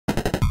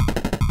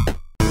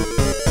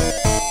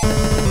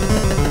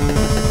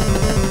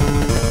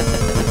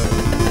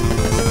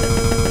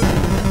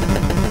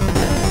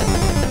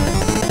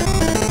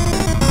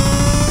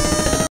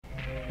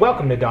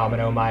Welcome to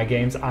Domino Miah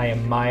Games. I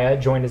am Miah,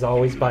 joined as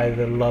always by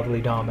the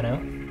lovely Domino.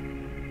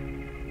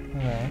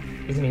 Hello.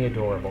 Isn't he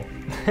adorable?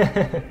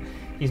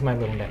 He's my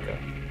little Neko.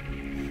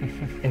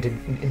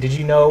 And did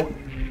you know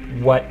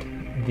what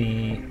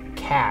the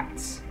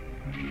cat's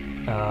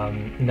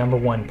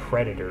 #1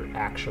 predator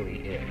actually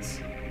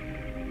is?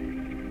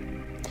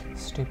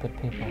 Stupid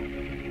people.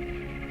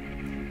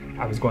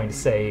 I was going to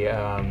say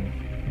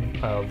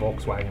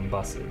Volkswagen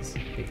buses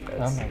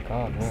because. Oh my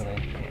god,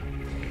 really?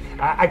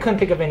 I couldn't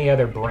think of any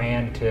other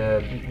brand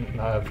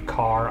of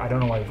car. I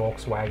don't know why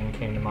Volkswagen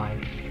came to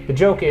mind. The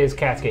joke is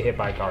cats get hit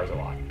by cars a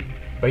lot.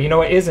 But you know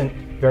what isn't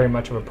very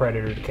much of a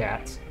predator to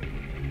cats?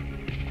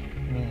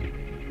 Me.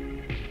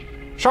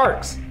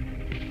 Sharks!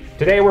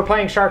 Today we're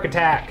playing Shark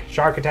Attack.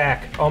 Shark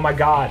Attack. Oh my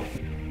god.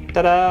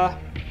 Ta-da!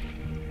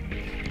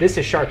 This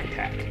is Shark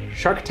Attack.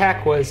 Shark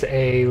Attack was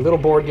a little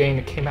board game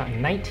that came out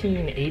in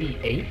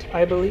 1988,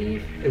 I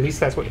believe. At least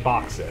that's what the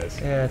box says.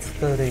 Yeah, it's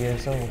 30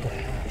 years old.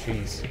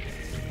 Jeez.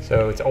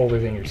 So it's older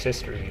than your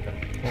sister, even.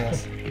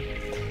 Yes.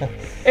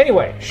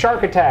 Anyway,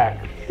 Shark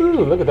Attack.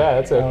 Ooh, look at that.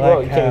 That's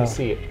well, you can't even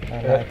see it.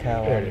 I like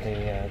how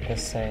on the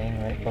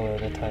saying right below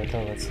the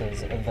title it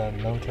says the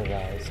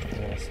motorized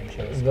race and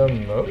chase. The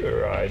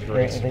motorized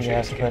race and chase. You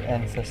have to put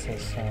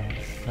emphasis on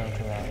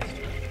motorized.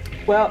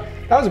 Well,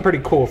 that was a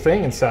pretty cool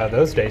thing inside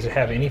those days to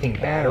have anything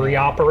battery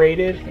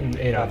operated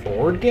in a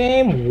board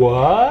game.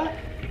 What? I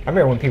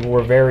remember when people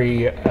were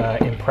very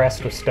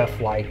impressed with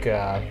stuff like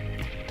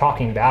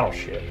Talking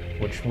Battleship,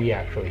 which we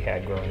actually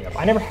had growing up.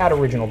 I never had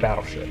original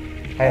Battleship.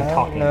 I had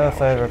Talking Battleship. I don't know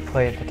if I ever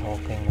played the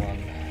talking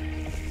one.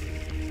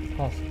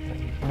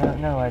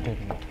 Possibly. No, I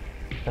didn't.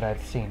 But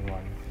I've seen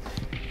one.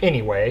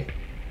 Anyway,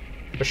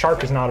 the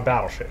shark is not a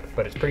battleship,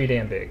 but it's pretty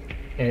damn big.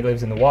 And it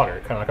lives in the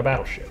water, kind of like a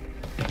battleship.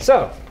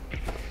 So,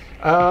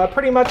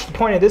 pretty much the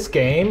point of this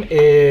game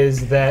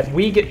is that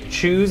we get to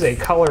choose a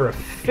color of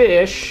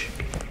fish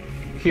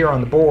here on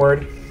the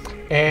board,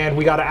 and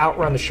we got to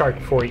outrun the shark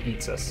before he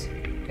eats us.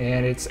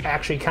 And it's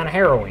actually kind of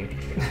harrowing.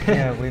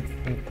 Yeah, we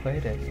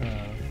played it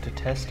to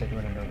test it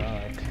when it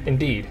arrived.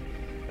 Indeed.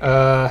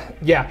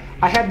 Yeah,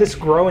 I had this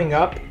growing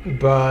up,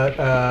 but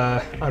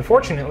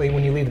unfortunately,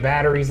 when you leave the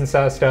batteries and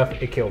stuff,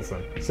 it kills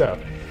them. So,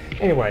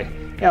 anyway,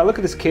 yeah, look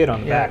at this kid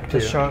on the back, too.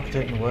 The shark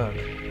didn't work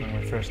when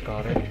we first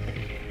got it.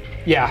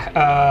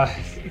 Yeah,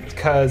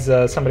 because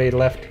somebody had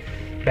left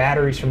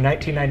batteries from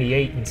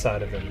 1998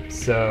 inside of them.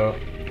 So,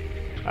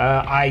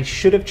 I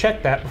should have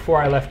checked that before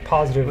I left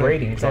positive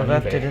ratings on eBay. They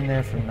left it in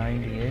there from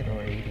 98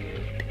 or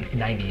 88?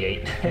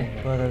 98.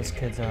 Well, those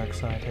kids are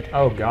excited.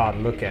 Oh God,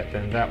 look at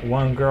them. That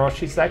one girl,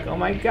 she's like, oh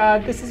my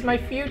God, this is my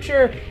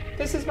future.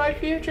 This is my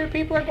future.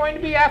 People are going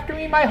to be after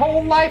me my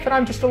whole life, and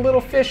I'm just a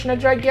little fish in a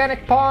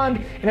gigantic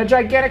pond, and a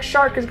gigantic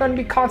shark is going to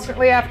be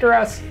constantly after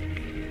us.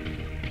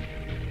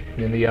 And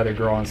then the other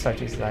girl on side,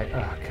 she's like,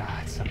 oh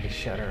God, somebody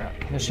shut her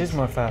up. No, she's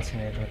more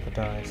fascinated with the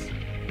dice.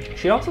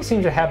 She also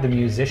seems to have the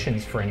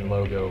Musician's Friend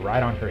logo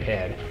right on her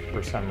head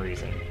for some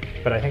reason.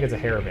 But I think it's a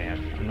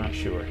hairband. I'm not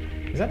sure.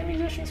 Is that the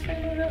Musician's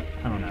Friend logo?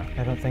 I don't know.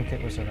 I don't think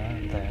it was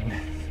around then.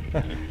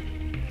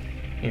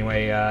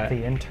 Anyway,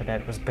 the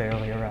internet was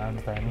barely around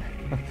then.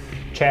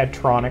 Chad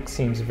Tronic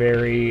seems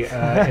very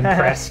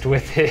impressed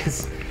with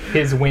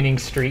his winning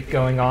streak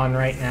going on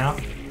right now.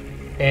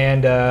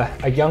 And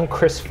a young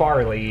Chris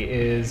Farley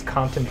is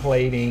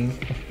contemplating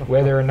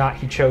whether or not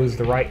he chose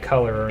the right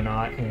color or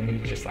not, and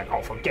he's just like,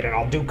 oh, forget it,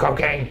 I'll do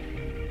cocaine.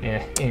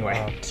 Yeah, anyway.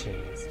 Oh,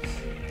 jeez.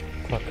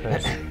 Poor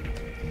Chris.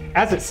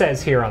 As it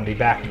says here on the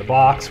back of the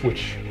box,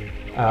 which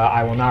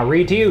I will now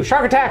read to you,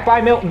 Shark Attack by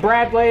Milton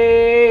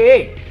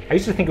Bradley. I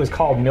used to think it was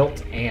called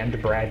Milt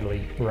and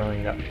Bradley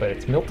growing up, but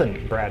it's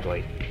Milton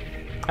Bradley.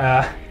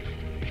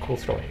 Cool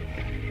story.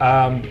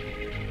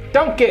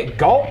 Don't get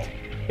gulped.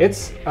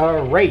 It's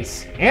a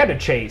race and a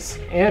chase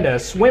and a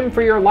swim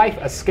for your life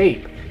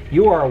escape.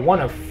 You are one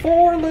of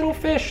 4 little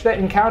fish that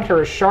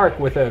encounter a shark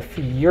with a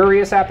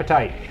furious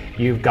appetite.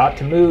 You've got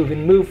to move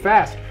and move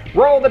fast.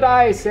 Roll the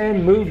dice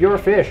and move your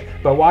fish,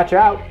 but watch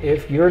out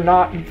if you're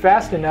not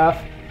fast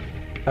enough.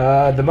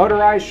 The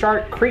motorized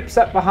shark creeps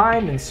up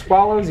behind and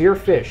swallows your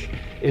fish.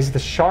 Is the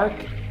shark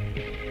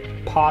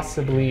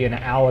possibly an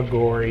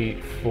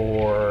allegory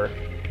for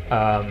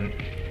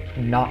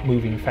not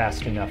moving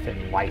fast enough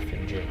in life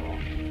in general?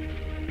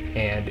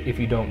 And if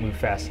you don't move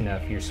fast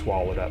enough, you're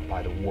swallowed up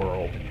by the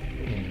world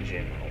in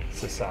general,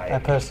 society. I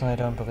personally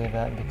don't believe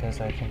that because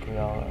I think we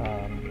all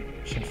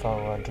should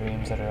follow our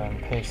dreams at our own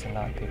pace and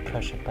not be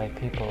pressured by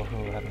people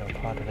who have no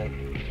part of it.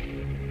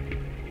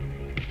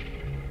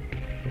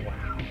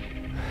 Wow.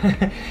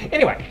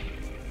 Anyway,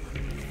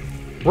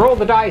 roll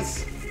the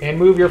dice and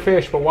move your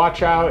fish, but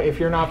watch out if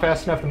you're not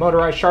fast enough. The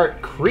motorized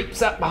shark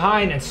creeps up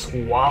behind and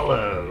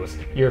swallows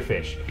your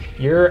fish.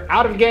 You're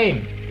out of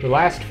game. The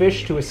last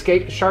fish to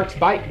escape the shark's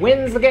bite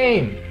wins the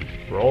game.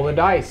 Roll the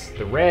dice.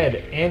 The red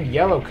and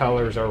yellow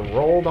colors are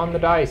rolled on the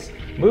dice.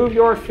 Move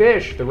your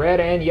fish. The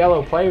red and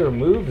yellow player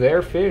move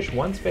their fish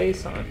one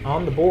space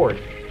on the board.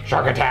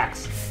 Shark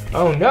attacks.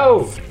 Oh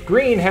no!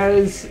 Green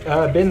has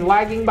been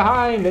lagging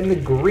behind and the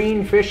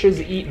green fish is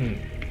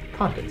eaten.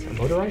 contents: a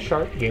motorized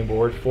shark, game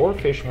board, 4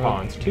 fish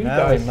ponds, 2 now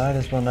dice. we might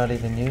as well not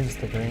even use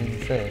the green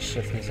fish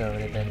if he's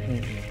already been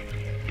eaten.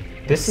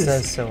 This It is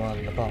says so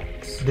on the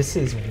box. This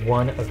is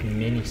one of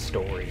many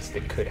stories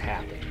that could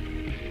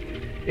happen.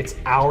 It's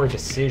our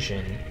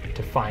decision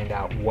to find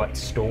out what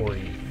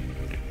story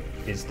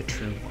is the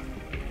true one.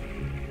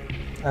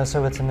 Oh,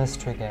 so it's a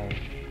mystery game.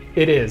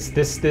 It is.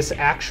 This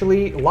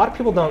actually, a lot of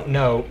people don't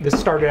know, this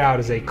started out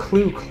as a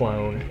Clue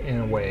clone in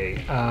a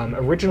way.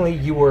 Originally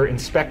you were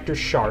Inspector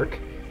Shark,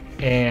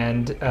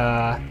 and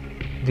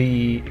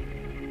the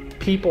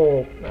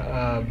people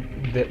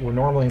that were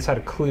normally inside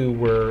a Clue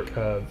were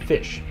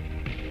fish.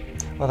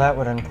 Well, that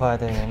would imply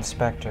the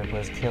inspector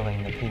was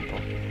killing the people.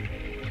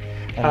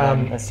 And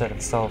then instead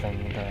of solving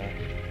the...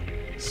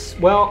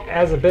 Well,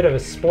 as a bit of a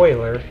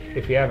spoiler,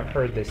 if you haven't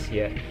heard this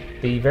yet,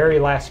 the very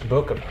last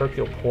book of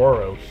Hercule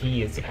Poirot,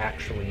 he is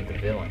actually the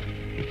villain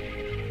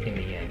in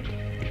the end.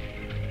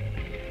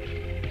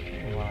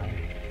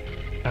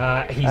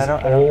 Why? He's I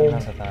don't old.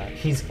 remember that.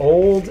 He's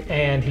old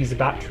and he's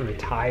about to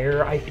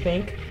retire, I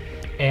think.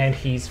 And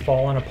he's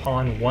fallen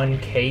upon one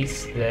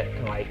case that,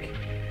 like,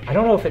 I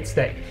don't know if it's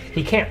that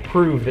he can't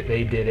prove that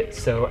they did it,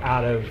 so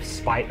out of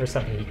spite or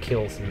something, he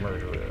kills the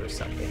murderer or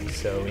something.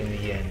 So in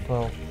the end,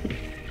 Well,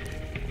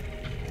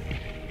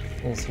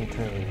 is he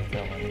truly the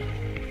villain?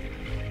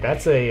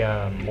 that's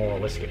a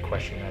moralistic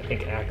question. I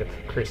think Agatha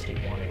Christie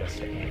wanted us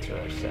to answer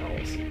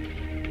ourselves.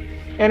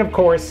 And of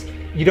course,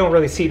 you don't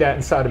really see that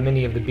inside of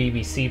many of the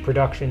BBC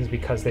productions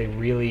because they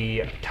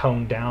really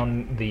toned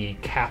down the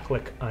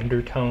Catholic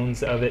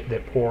undertones of it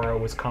that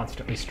Poirot was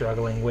constantly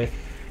struggling with,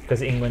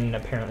 because England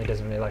apparently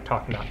doesn't really like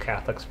talking about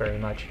Catholics very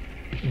much.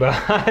 But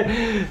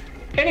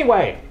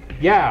anyway,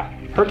 yeah,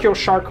 Hercule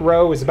Shark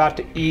Row is about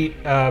to eat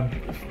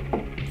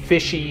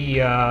fishy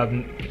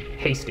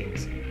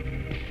Hastings.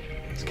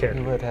 His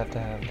character. You would have to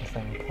have the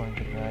thing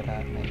pointed right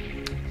at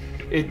me.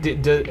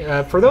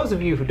 For those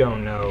of you who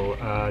don't know,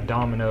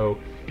 Domino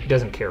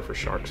doesn't care for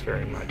sharks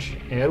very much.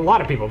 And a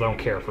lot of people don't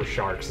care for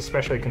sharks,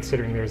 especially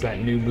considering there's that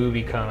new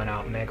movie coming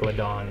out,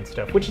 Megalodon and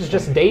stuff, which has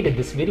just dated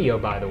this video,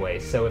 by the way.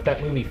 So if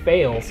that movie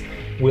fails,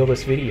 will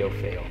this video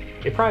fail?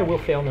 It probably will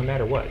fail no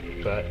matter what,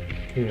 but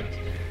who knows?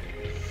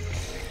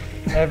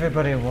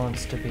 Everybody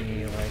wants to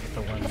be like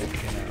the one that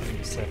came out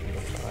in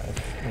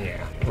 75.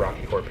 Yeah,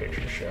 Rocky Horror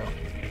Picture Show.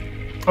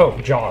 Oh,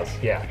 Jaws.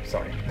 Yeah,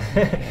 sorry.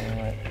 You know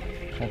what?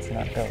 Let's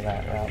not go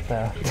that route,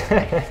 though.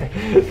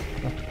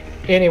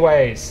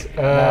 Anyways,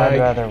 No, I'd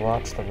rather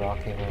watch the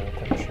Rocky Horror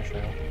Picture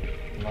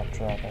Show. Much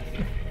rather.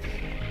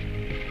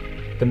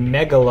 the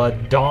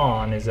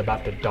Megalodon is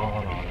about to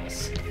dawn on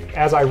us.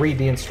 As I read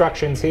the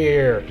instructions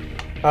here.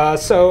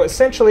 So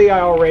essentially,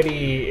 I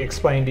already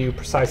explained to you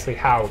precisely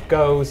how it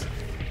goes.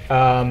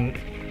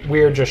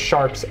 We're just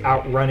sharks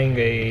outrunning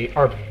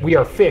we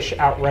are fish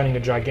outrunning a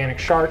gigantic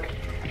shark.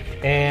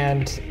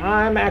 And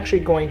I'm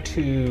actually going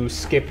to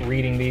skip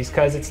reading these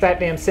because it's that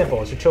damn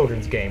simple. It's a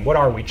children's game. What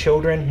are we,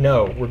 children?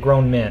 No, we're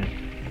grown men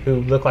who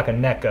look like a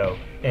Neko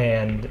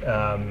and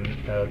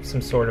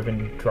some sort of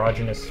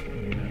androgynous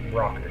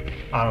rocker.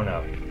 I don't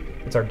know.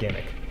 It's our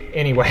gimmick.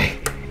 Anyway,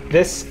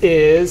 this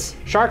is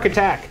Shark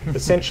Attack.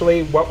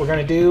 Essentially, what we're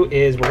going to do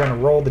is we're going to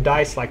roll the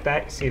dice like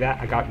that. See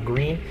that? I got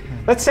green.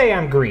 Let's say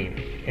I'm green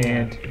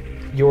and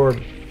you're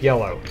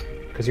yellow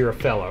because you're a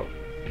fellow.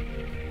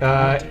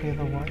 I want to be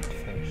the white fish.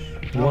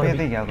 I'll be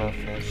the yellow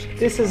fish.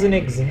 This is an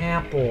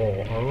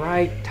example, all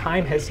right?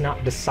 Time has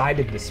not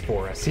decided this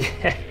for us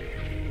yet.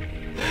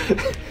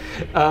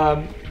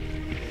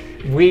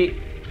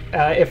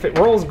 If it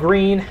rolls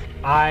green,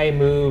 I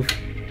move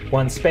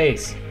 1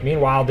 space.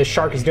 Meanwhile, this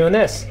shark is doing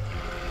this.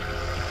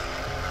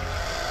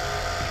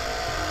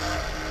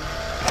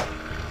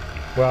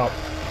 Well,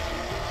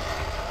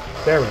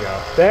 there we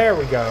go. There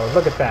we go.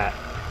 Look at that.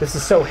 This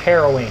is so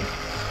harrowing.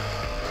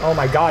 Oh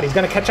my God, he's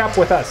gonna catch up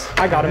with us.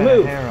 I gotta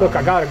move. Look,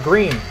 I got a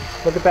green.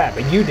 Look at that,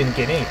 but you didn't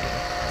get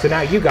anything. So now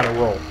you gotta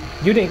roll.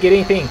 You didn't get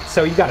anything,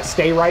 so you gotta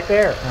stay right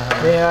there.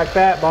 Yeah, like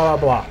that, blah,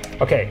 blah,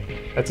 blah.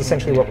 Okay, that's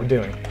essentially what we're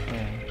doing.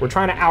 We're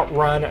trying to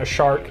outrun a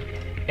shark,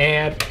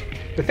 and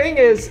the thing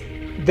is,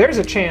 there's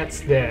a chance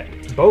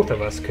that both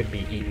of us could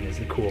be eaten is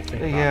the cool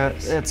thing about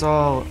this. It's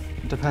all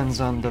depends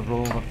on the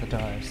roll of the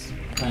dice.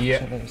 Actually.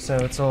 Yeah. So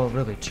it's all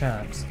really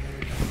chance.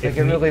 Like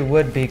it really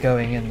would be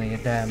going in the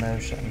damn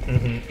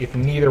ocean. If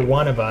neither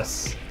one of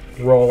us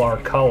roll our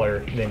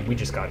color, then we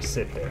just gotta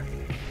sit there.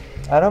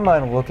 I don't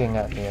mind looking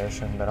at the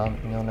ocean, but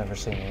you'll never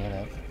see me in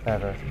it,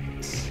 ever.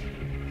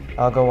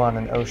 I'll go on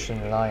an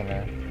ocean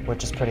liner,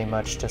 which is pretty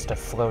much just a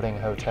floating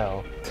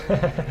hotel.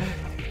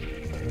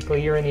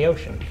 Technically, you're in the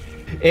ocean.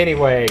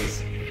 Anyways,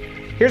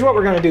 here's what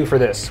we're gonna do for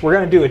this. We're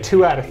gonna do a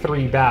 2 out of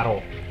 3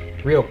 battle,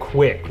 real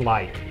quick,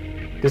 like.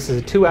 This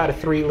is a 2 out of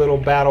 3 little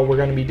battle we're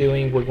gonna be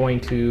doing. We're going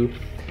to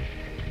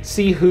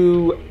see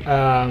who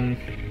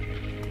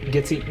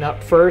gets eaten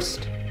up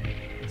first,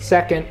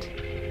 second,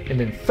 and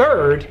then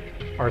third.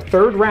 Our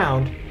third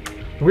round,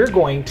 we're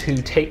going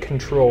to take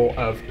control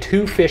of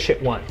 2 fish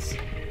at once,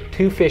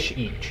 2 fish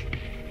each.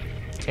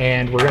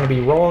 And we're gonna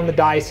be rolling the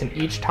dice, and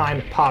each time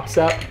it pops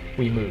up,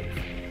 we move.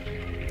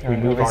 We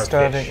move our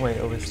fish. Wait,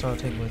 are we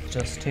starting with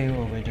just 2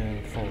 or are we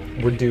doing 4?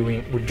 We're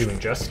doing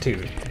just 2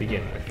 to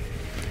begin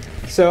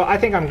with. So I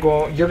think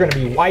you're going to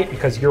be white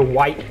because you're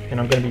white, and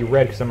I'm going to be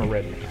red because I'm a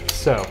red man.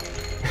 So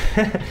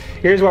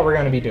here's what we're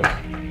going to be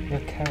doing. You're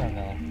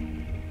caramel.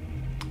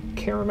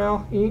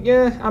 Caramel?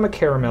 Yeah, I'm a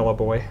caramella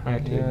boy, I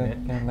have to admit.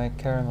 You're my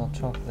caramel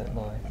chocolate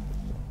boy.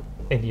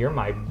 And you're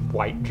my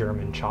white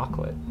German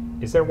chocolate.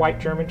 Is there white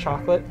German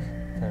chocolate?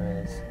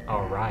 There is.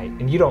 All right.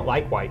 And you don't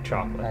like white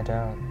chocolate? I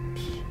don't.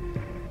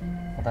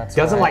 Well, that's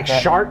doesn't like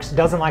sharks?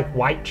 Doesn't like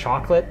white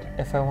chocolate?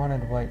 If I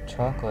wanted white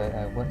chocolate,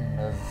 I wouldn't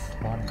have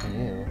wanted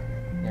you.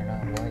 You're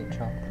not white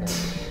chocolate.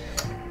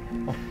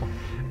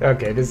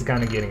 Okay, this is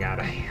kind of getting out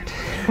of hand.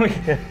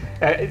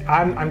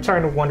 I'm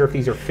starting to wonder if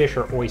these are fish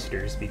or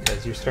oysters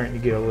because you're starting to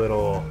get a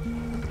little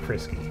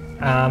frisky.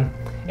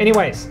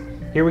 Anyways,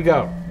 here we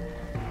go.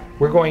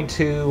 We're going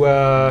to,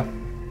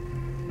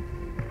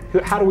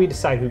 how do we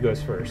decide who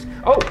goes first?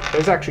 Oh,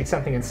 there's actually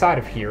something inside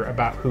of here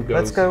about who goes.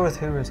 Let's go with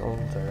who is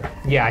older.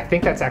 Yeah, I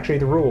think that's actually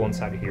the rule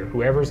inside of here.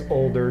 Whoever's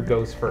older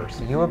goes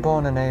first. You were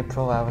born in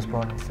April, I was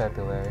born in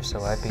February, so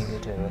I beat you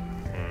to it.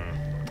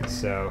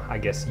 So I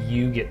guess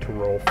you get to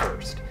roll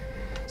first.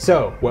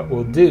 So what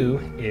we'll do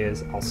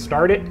is I'll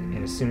start it,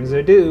 and as soon as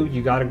I do,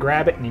 you gotta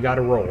grab it and you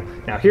gotta roll.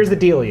 Now here's the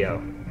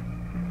dealio.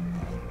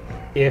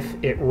 If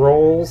it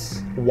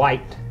rolls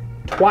white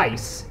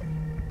twice,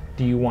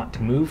 do you want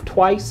to move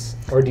twice,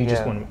 or do you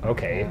just want to,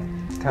 okay.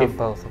 Yeah. Count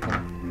both of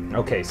them.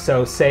 Okay,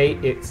 so say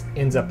it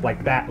ends up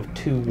like that with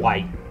 2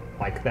 white,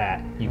 like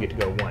that, you get to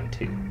go 1,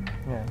 2.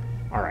 Yeah.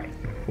 All right,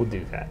 we'll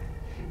do that.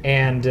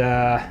 And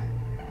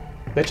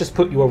let's just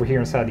put you over here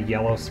inside the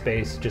yellow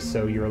space, just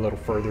so you're a little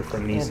further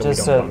from me, so we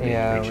don't bump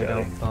into each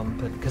other. Don't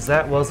bump it, because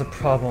that was a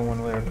problem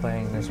when we were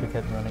playing this. We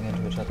kept running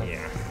into each other.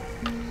 Yeah.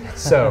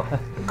 So,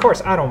 of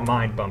course, I don't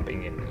mind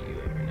bumping into you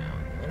every now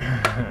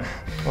and then.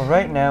 Well,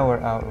 right now we're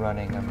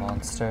outrunning a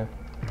monster.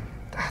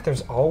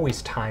 There's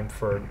always time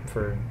for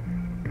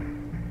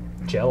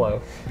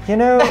Jello. You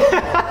know,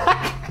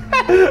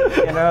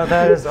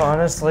 that is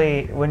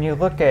honestly, when you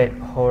look at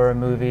horror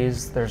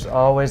movies, there's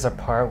always a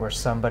part where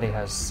somebody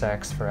has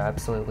sex for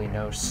absolutely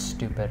no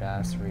stupid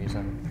ass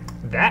reason.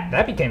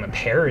 That became a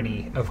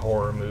parody of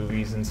horror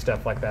movies and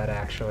stuff like that,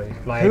 actually.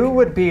 Like, who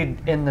would be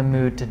in the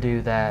mood to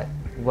do that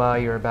while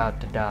you're about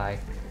to die?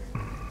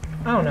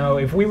 I don't know,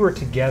 if we were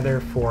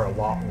together for a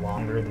lot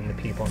longer than the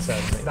people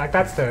inside the movie. Like,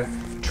 that's the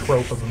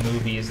trope of a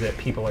movie, is that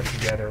people are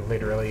together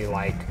literally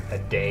like a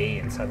day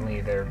and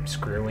suddenly they're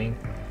screwing.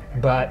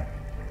 But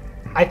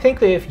I think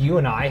that if you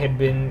and I had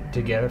been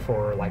together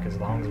for like as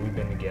long as we've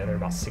been together,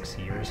 about 6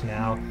 years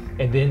now,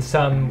 and then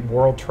some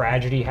world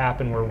tragedy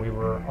happened where we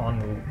were on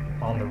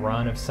the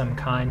run of some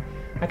kind,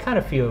 I kind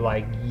of feel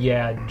like,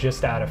 yeah,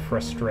 just out of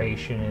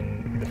frustration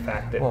and the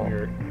fact that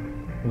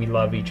we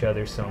love each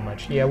other so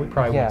much, yeah, we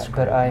probably won't screw.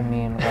 Yeah, but I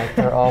mean, like,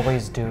 they're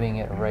always doing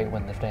it right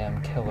when the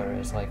damn killer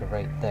is, like,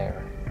 right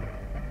there.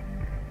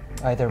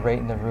 Either right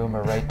in the room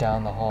or right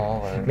down the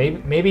hall, or...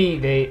 Maybe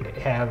they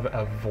have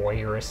a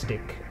voyeuristic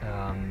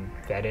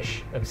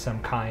fetish of some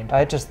kind.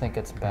 I just think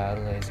it's bad,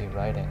 lazy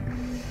writing.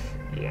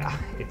 Yeah,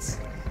 it's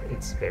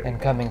very And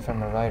bad. coming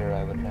from a writer,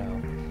 I would know.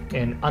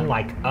 And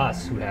unlike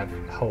us, who have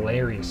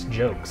hilarious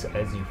jokes,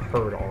 as you've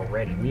heard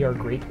already, we are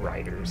great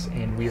writers,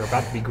 and we are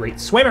about to be great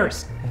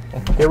swimmers.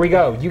 Here we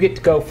go. You get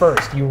to go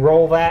first. You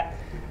roll that.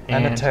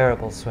 I'm a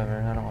terrible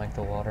swimmer. I don't like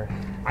the water.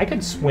 I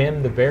could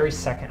swim the very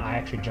second I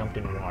actually jumped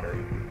in water.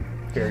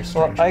 Very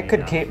strangely Well, I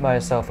could enough. keep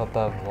myself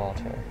above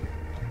water,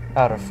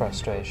 out of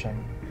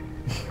frustration.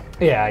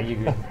 Yeah, you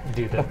could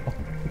do that.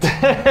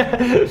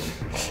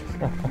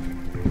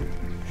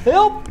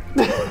 Help!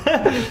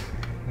 Yeah.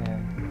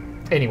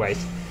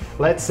 Anyways,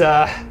 let's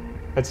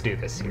do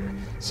this here.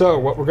 So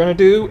what we're gonna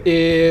do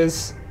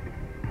is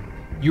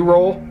you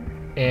roll,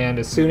 and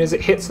as soon as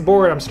it hits the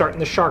board, I'm starting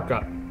the shark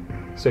up.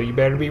 So you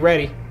better be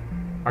ready.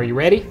 Are you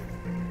ready?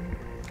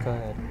 Go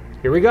ahead.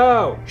 Here we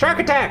go. Shark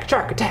attack!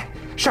 Shark attack!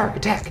 Shark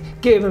attack!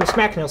 Give him a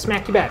smack and he'll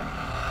smack you back.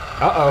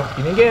 Uh-oh,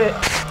 you didn't get it.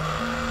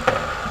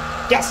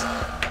 Yes!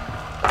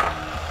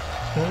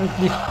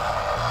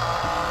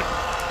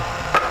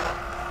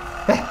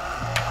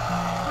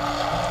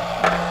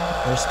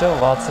 There's still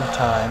lots of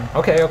time.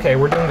 Okay,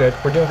 we're doing good.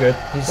 We're doing good.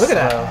 He's Look slow.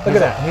 at that. Look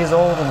at that. He's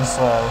old and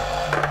slow.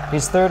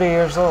 He's 30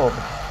 years old.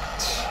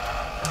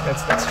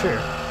 That's true.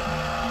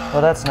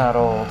 Well, that's not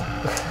old.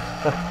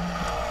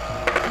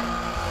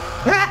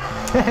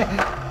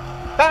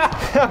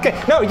 Okay,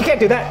 no, you can't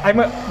do that.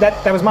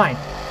 That was mine.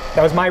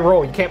 That was my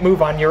roll. You can't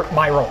move on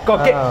my roll. Go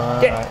get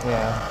it.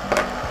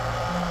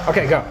 Yeah.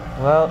 Okay, go.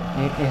 Well,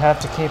 you have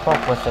to keep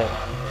up with it.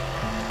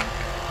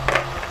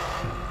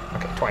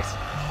 Okay, twice.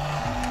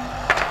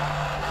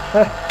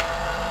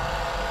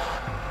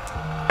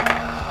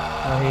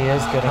 Oh, he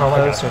is getting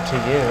closer to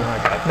you. Oh my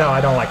God. No,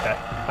 I don't like that.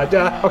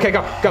 Okay,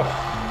 go.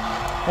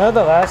 You know,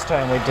 the last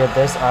time we did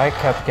this, I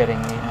kept getting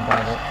eaten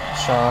by the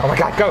shark. Oh my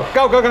God, go.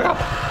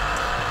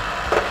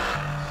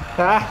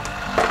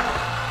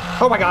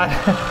 Oh my God.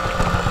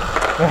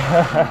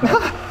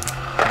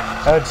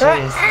 Oh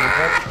jeez.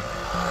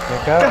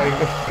 You're going.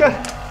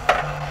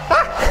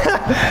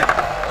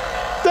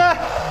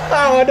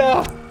 Oh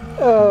no!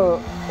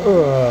 Oh.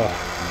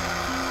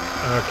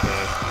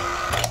 Okay.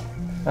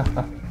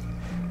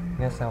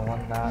 Guess I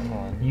won that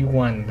one. You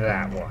won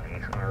that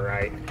one. All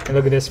right. And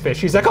look at this fish.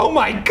 He's like, oh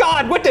my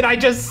God! What did I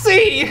just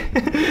see?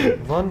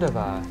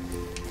 Wunderbar.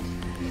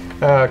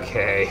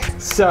 Okay.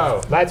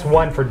 So that's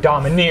one for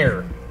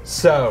Domineer.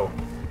 So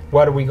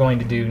what are we going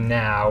to do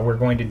now? We're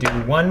going to do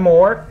one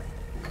more.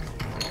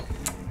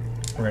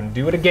 We're going to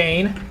do it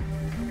again.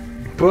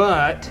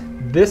 But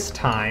this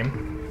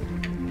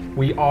time,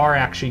 we are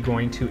actually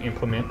going to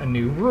implement a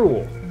new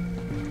rule.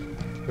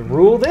 The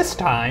rule this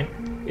time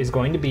is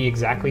going to be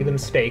exactly the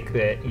mistake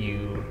that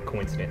you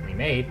coincidentally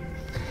made.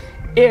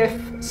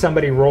 If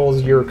somebody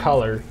rolls your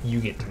color, you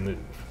get to move.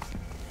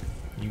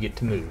 You get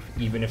to move,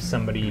 even if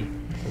somebody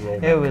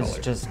rolled It my was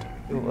color. just,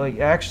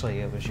 well, actually,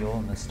 it was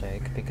your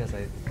mistake because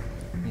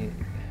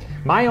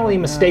My only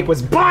mistake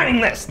was buying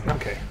this!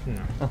 Okay,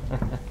 no.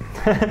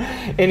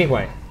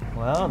 Anyway.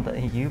 Well,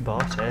 you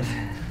bought it.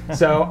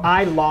 So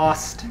I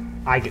lost.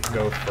 I get to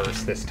go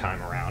first this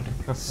time around.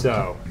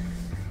 So,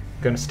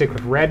 gonna stick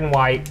with red and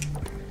white,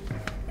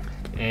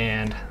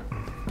 and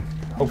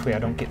hopefully I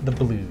don't get the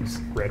blues.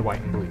 Red,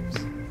 white, and blues.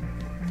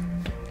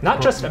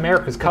 Not just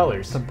America's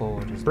colors. The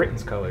board is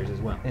Britain's colors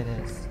as well. It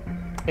is.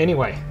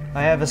 Anyway.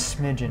 I have a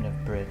smidgen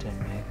of Brit in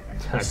me.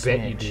 I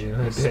bet you do.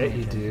 I bet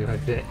you do. I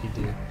bet you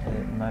do.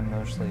 I'm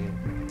mostly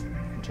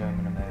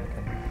German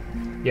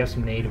American. You have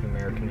some Native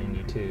American in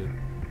you too.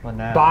 Well,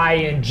 now. By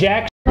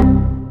injection.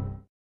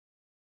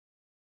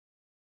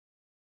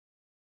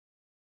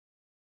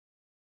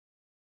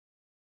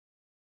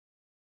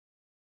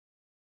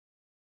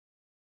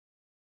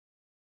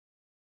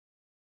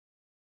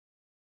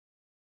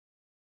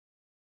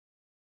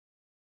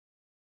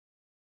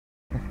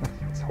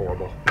 It's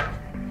horrible.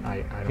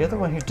 I don't You're the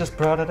know. one who just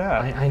brought it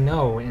up. I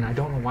know, and I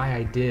don't know why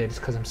I did. It's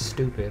because I'm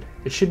stupid.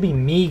 It should be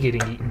me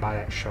getting eaten by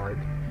that shark.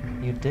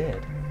 You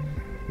did.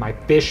 My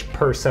fish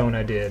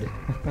persona did.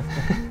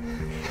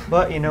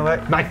 Well, you know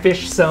what? My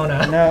fish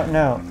sona.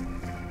 No.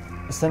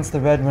 Since the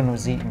red one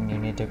was eaten, you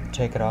need to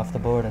take it off the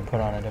board and put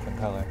on a different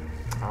color.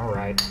 All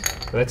right.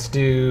 Let's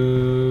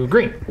do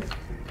green.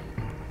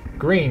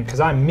 Green, because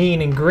I'm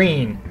mean and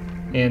green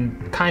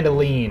and kind of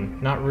lean.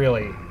 Not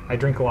really. I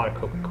drink a lot of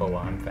Coca-Cola.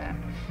 I'm fat.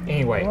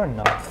 Anyway. You are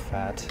not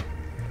fat.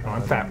 Oh,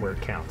 I'm fat where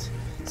it counts.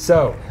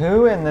 So.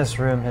 Who in this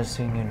room has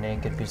seen you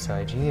naked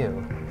besides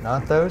you?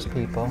 Not those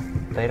people.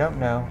 They don't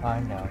know.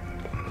 I know.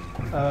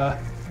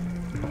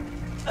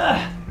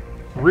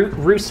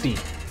 Roosty.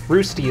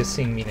 Roosty has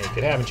seen me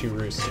naked, haven't you,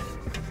 Roosty?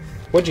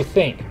 What'd you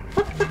think?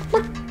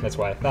 That's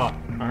what I thought.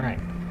 All right.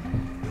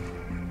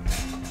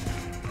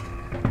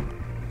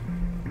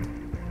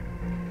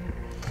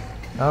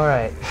 All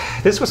right.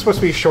 This was supposed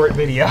to be a short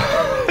video.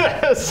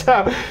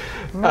 So.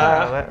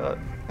 No,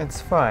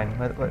 it's fine.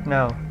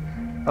 No.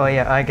 Oh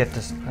yeah, I get to.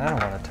 I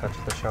don't want to touch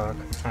the shark.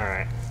 All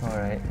right. All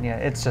right. Yeah,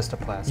 it's just a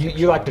plastic.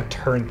 You like to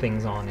turn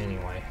things on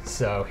anyway.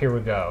 So here we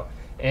go.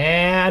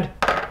 And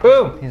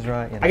boom. He's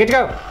right. You know. I get to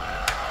go.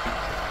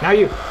 Now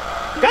you.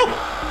 Go.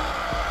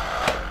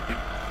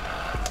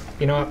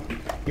 You know what?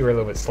 You were a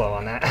little bit slow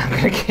on that. I'm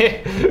gonna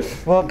get.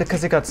 Well,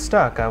 because he got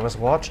stuck. I was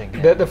watching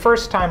him. The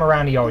first time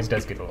around, he always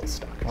does get a little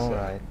stuck. All so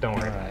right. Don't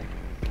worry. All right.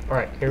 All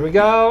right. Here we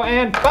go.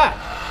 And but.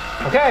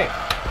 Okay.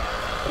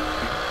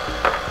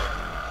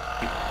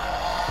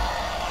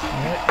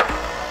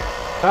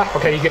 Ah,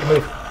 okay, you get to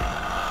move.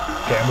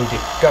 Okay, I moved you.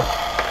 Go.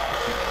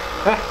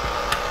 Ah.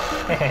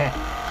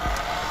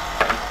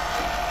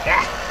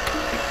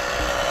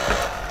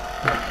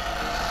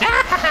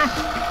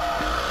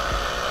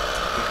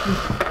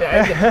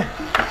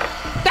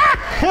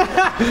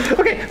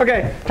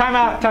 Okay, time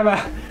out.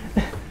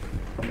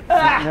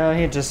 No,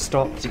 he just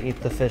stopped to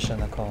eat the fish in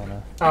the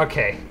corner.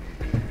 Okay,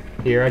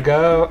 here I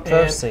go. and-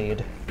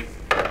 Proceed.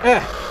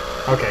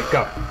 Okay,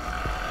 go.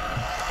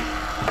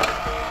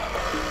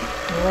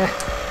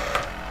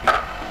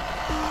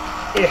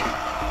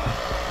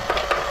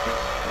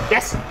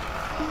 Yes.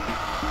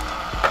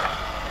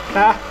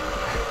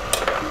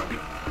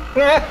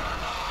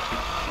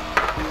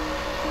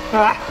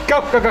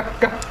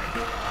 Go.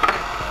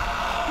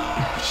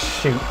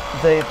 Shoot.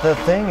 The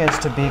thing is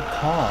to be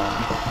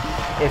calm.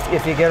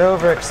 If you get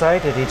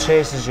overexcited, he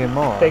chases you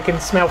more. They can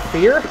smell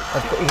fear?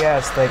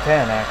 Yes, they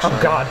can actually.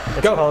 Oh God,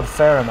 It's go. called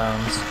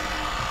pheromones.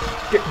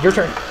 Your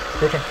turn.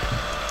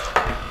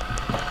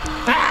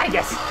 Ah,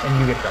 yes. And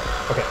you get to go.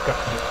 Okay, go.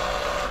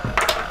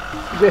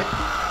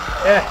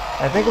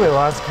 I think we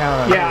lost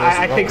count on Yeah,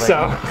 I think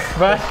so.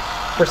 But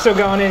we're still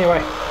going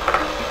anyway.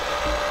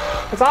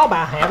 It's all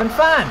about having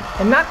fun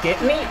and not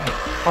getting eaten.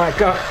 All right,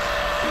 go.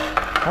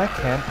 I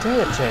can't do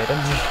it,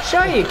 Jaden.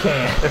 Sure you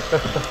can.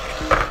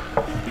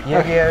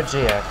 Yu-Gi-Oh!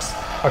 GX.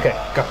 Okay,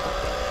 go.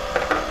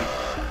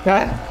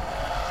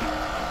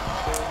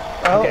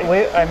 Oh, Okay.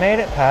 wait, I made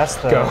it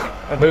past the... Go.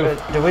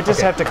 Move. Do we just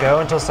Okay. have to go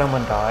until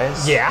someone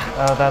dies? Yeah.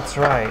 Oh, that's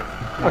right.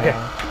 Okay.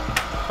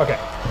 Okay.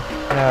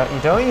 No,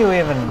 don't you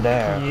even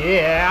dare.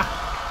 Yeah.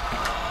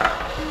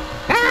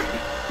 Ah.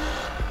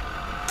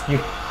 You.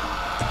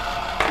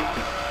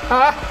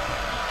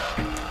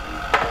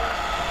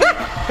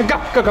 Go,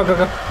 go, go, go,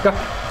 go, go.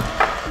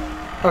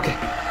 Okay.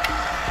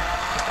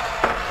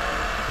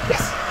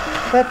 Yes.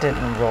 That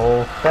didn't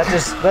roll.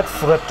 That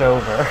flipped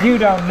over. You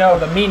don't know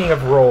the meaning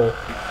of roll.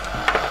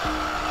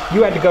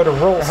 You had to go to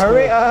roll school.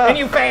 Hurry up. And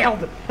you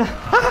failed.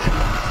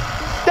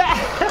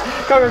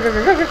 Go, go, go,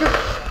 go, go, go.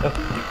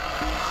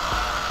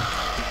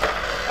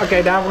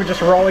 Okay, now we're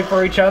just rolling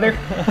for each other.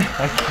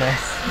 I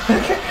guess.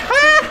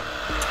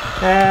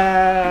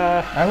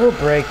 I will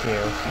break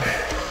you.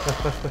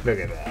 Look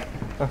at that.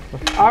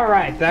 All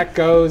right, that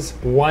goes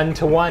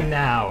 1-1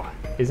 now.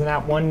 Isn't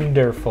that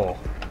wonderful?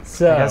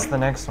 So I guess the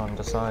next one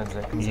decides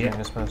it, considering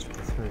it's supposed to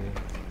be 3.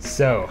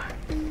 So,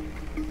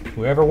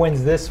 whoever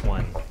wins this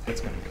one,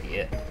 that's going to be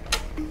it.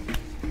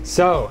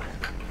 So,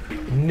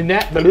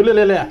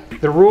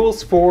 the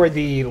rules for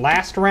the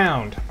last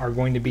round are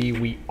going to be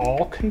we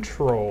all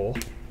control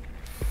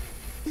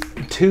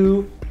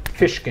 2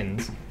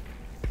 fishkins.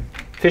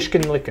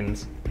 Fishkin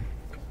lickins.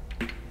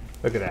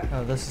 Look at that.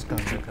 Oh, this is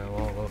going to go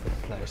all over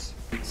the place.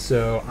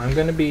 So I'm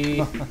going to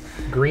be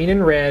green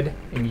and red,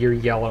 and you're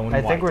yellow and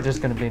white. I think we're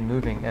just going to be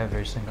moving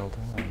every single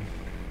time.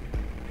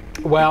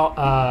 Well,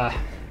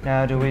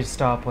 now, do we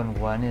stop when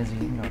one is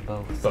eaten or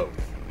both?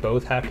 Both.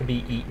 Both have to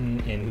be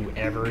eaten, and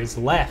whoever is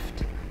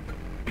left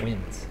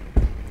wins.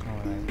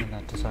 Alright, and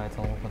that decides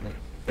all of it.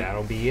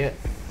 That'll be it.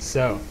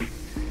 So,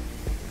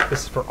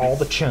 this is for all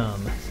the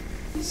chum.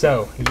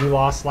 So, you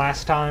lost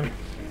last time,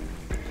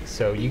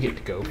 so you get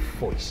to go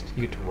first.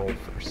 You get to roll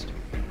first.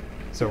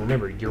 So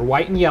remember, you're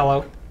white and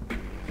yellow,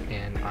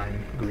 and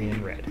I'm green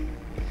and red.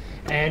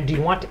 And do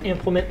you want to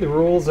implement the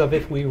rules of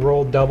if we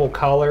roll double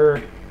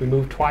color, we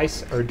move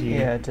twice, or do you?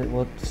 Yeah,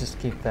 we'll just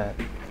keep that.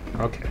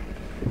 Okay.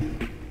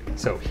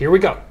 So here we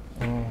go.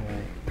 Alright.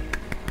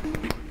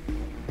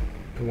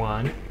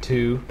 1,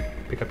 2,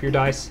 pick up your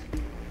dice,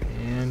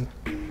 and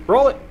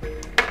roll it.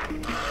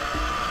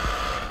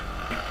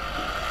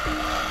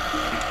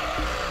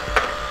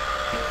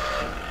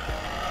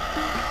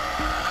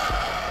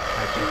 Actually,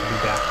 I can do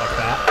that like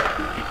that.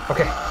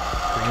 Okay.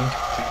 Green,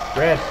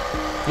 red,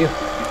 you.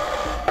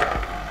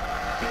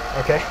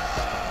 Okay.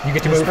 You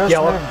get to move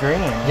yellow. Move green.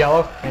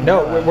 Yellow.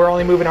 No, we're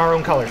only moving our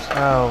own colors.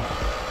 Oh.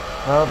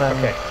 Well then.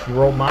 Okay. You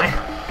rolled mine.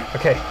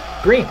 Okay.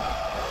 Green.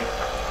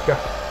 Go.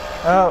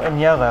 Oh, and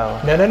yellow.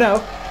 No, no,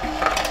 no.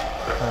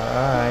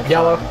 Alright.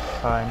 Yellow.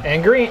 Fine.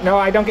 And green. No,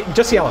 I don't get.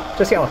 Just yellow.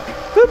 Just yellow.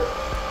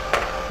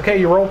 Boop. Okay,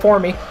 you roll for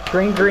me.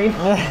 Green, green.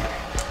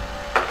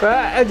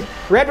 Red,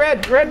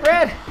 red, red,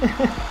 red.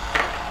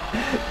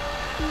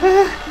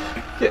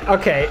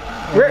 Okay,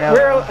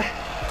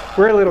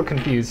 we're a little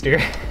confused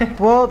here.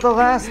 Well, the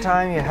last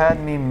time you had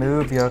me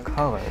move your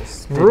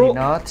colors, did you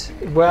not?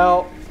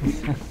 Well,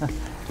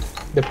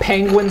 the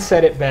penguin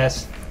said it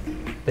best.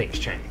 Things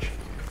change.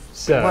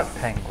 So. What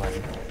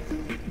penguin?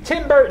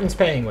 Tim Burton's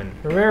penguin.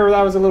 Remember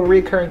that was a little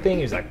recurring thing?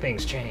 He was like,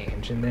 things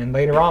change. And then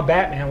later on,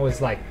 Batman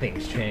was like,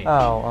 things change. Oh,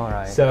 all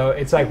right. So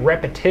it's like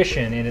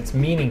repetition and it's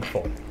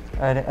meaningful.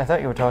 I thought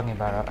you were talking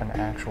about an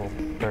actual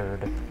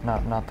bird,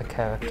 not the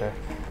character.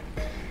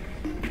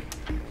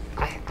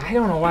 I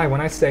don't know why.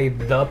 When I say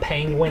the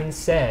penguin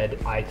said,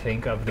 I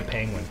think of the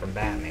penguin from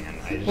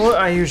Batman. Well,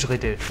 I usually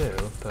do too,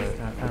 but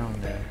I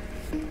don't know.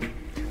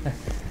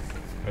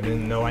 I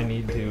didn't know I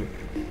need to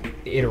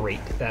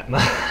iterate that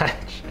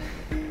much.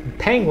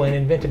 Penguin,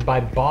 invented by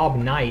Bob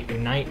Knight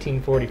in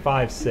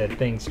 1945, said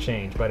things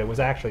change, but it was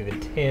actually the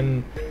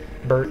Tim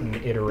Burton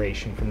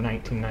iteration from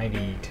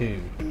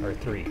 1992 or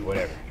 3,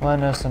 whatever.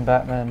 Want to know some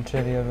Batman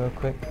trivia real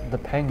quick? The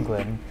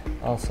Penguin,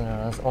 also known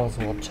as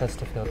Oswald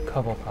Chesterfield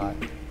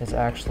Cobblepot, is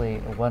actually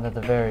one of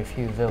the very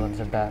few villains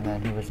in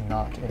Batman who is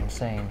not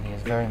insane. He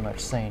is very much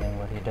sane in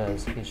what he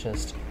does. He's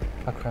just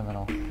a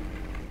criminal.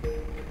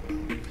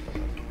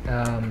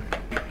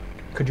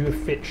 Could you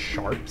have fit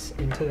sharps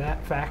into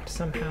that fact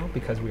somehow?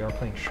 Because we are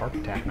playing Shark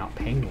Attack, not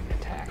Penguin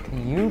Attack.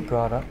 You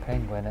brought up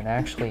Penguin, and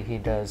actually he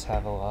does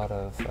have a lot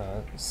of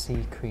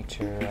sea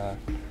creature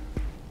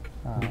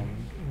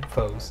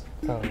foes.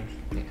 Foes.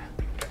 Yeah.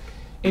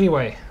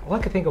 Anyway, all I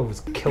could think of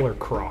was Killer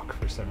Croc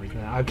for some reason.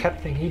 I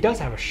kept thinking he does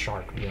have a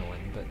shark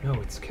villain, but no,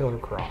 it's Killer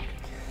Croc.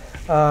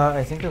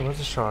 I think there was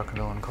a shark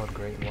villain called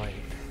Great White.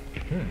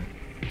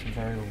 It's a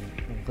very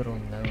little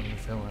known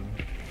villain.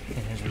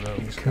 In his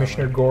rogues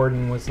Commissioner color.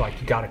 Gordon was like,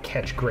 you gotta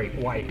catch Great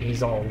White. And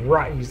he's all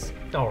right,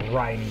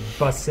 and he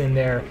busts in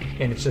there,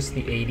 and it's just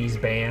the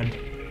 80s band.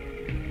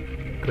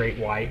 Great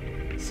White,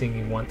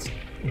 singing once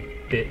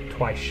bit,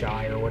 twice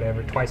shy, or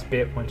whatever. Twice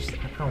bit, once,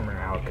 I don't remember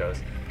how it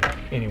goes.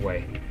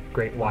 Anyway,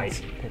 Great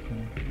White.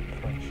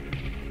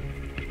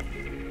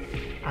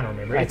 I don't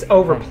remember. It's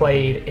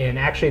overplayed, and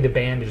actually the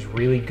band is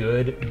really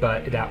good,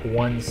 but that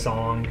one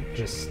song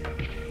just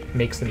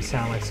makes them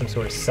sound like some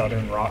sort of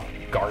southern rock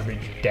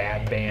garbage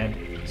dad band.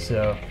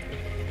 So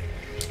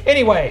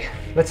anyway,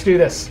 let's do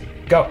this.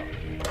 Go.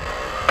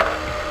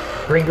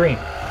 Green, green.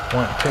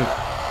 1, 2.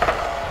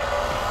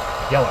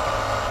 Yellow.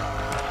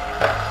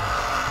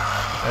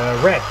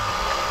 Red.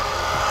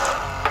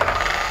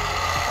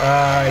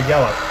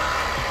 Yellow.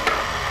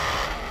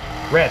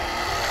 Red.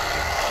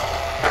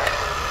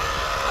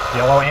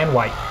 Yellow and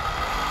white.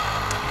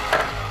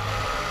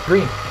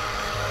 Green.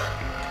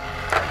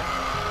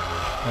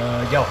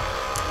 Yellow.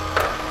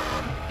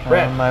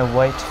 Red. My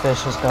white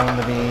fish is going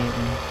to be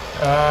eaten.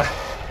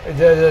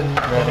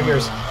 None of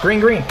yours. Green,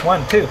 green.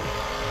 1, 2.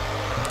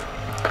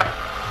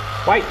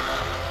 White.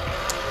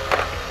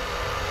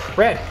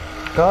 Red.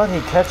 God,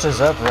 he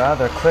catches up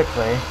rather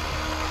quickly.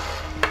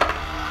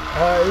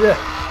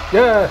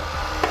 Yeah.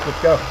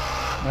 Let's go.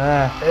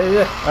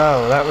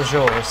 Oh, that was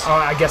yours. Oh,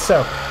 I guess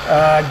so.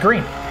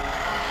 Green.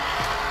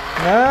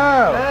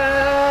 No!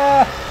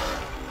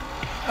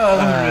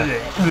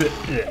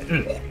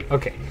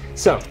 Okay,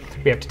 so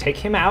we have to take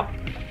him out.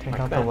 Take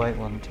out the white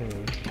one too.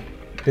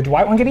 Did the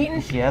white one get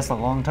eaten? Yes, a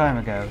long time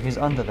ago. He's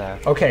under there.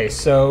 Okay,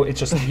 so it's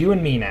just you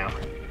and me now.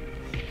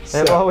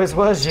 It always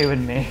was you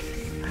and me.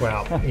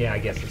 Well, yeah, I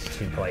guess it's a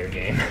 2-player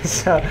game.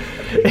 So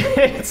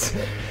it's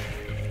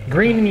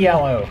green and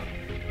yellow.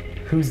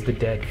 Who's the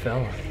dead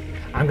fella?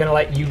 I'm gonna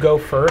let you go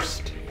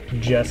first,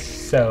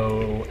 just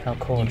so How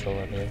cordial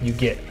of you. you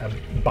get a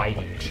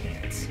biting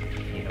chance.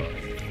 You know.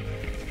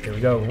 Here we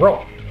go.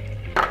 Roll.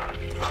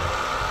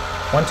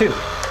 1, 2.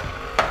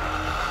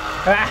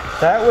 Ah,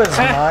 That was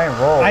my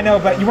roll. I know,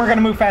 but you weren't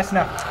gonna move fast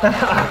enough.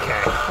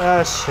 Okay.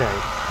 Oh shit.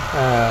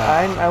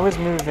 I was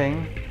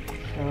moving.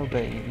 Oh,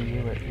 but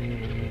you were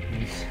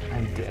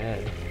I'm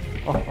dead.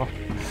 Oh.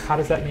 How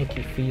does that make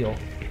you feel?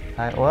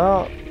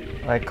 Well,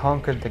 I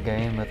conquered the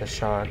game with a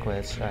shark,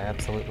 which I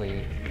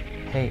absolutely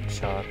hate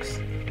sharks.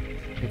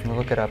 You can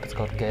look it up, it's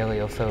called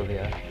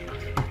Galeophobia.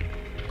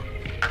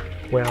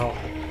 Well,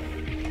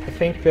 I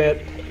think that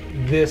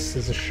this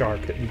is a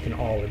shark that we can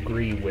all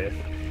agree with.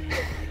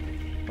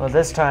 Well,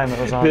 this time it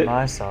was on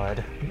my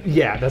side.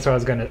 Yeah, that's what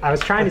I was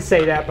trying to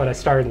say that, but I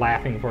started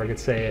laughing before I could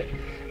say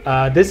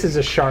it. This is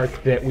a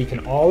shark that we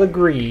can all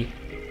agree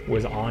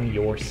was on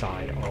your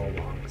side all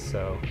along.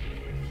 So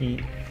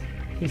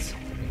he's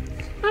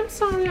I'm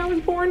sorry I was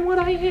born what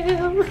I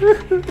am.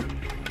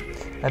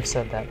 I've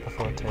said that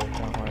before too,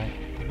 don't worry.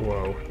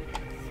 Whoa.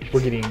 We're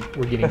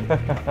getting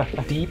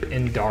deep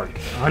and dark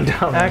on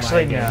Domino Miah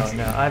Actually, games.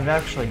 no, I've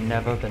actually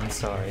never been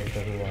sorry for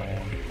who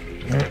I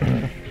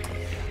am.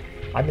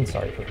 I've been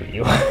sorry for who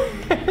you are.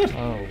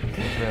 Oh,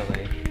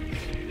 really?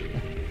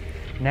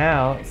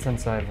 Now,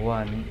 since I've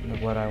won,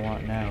 what I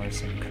want now is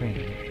some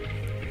cream.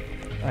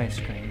 Ice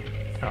cream.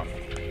 Oh,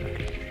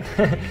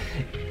 okay.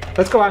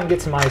 Let's go out and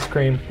get some ice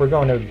cream. We're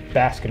going to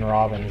Baskin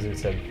Robbins.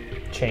 It's a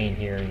chain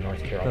here in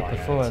North Carolina. But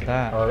before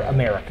that... Or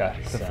America.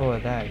 Before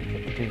that,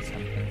 you could do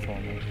something for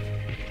me.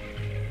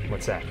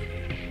 What's that?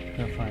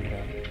 You'll find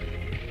out.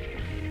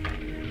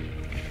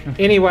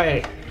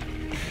 Anyway,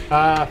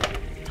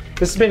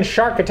 this has been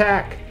Shark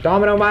Attack,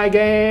 Domino Miah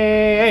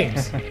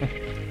Games.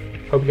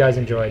 Hope you guys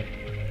enjoyed.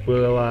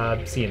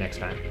 We'll see you next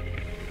time.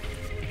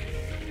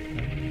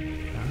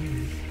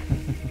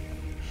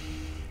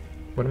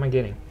 What am I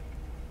getting?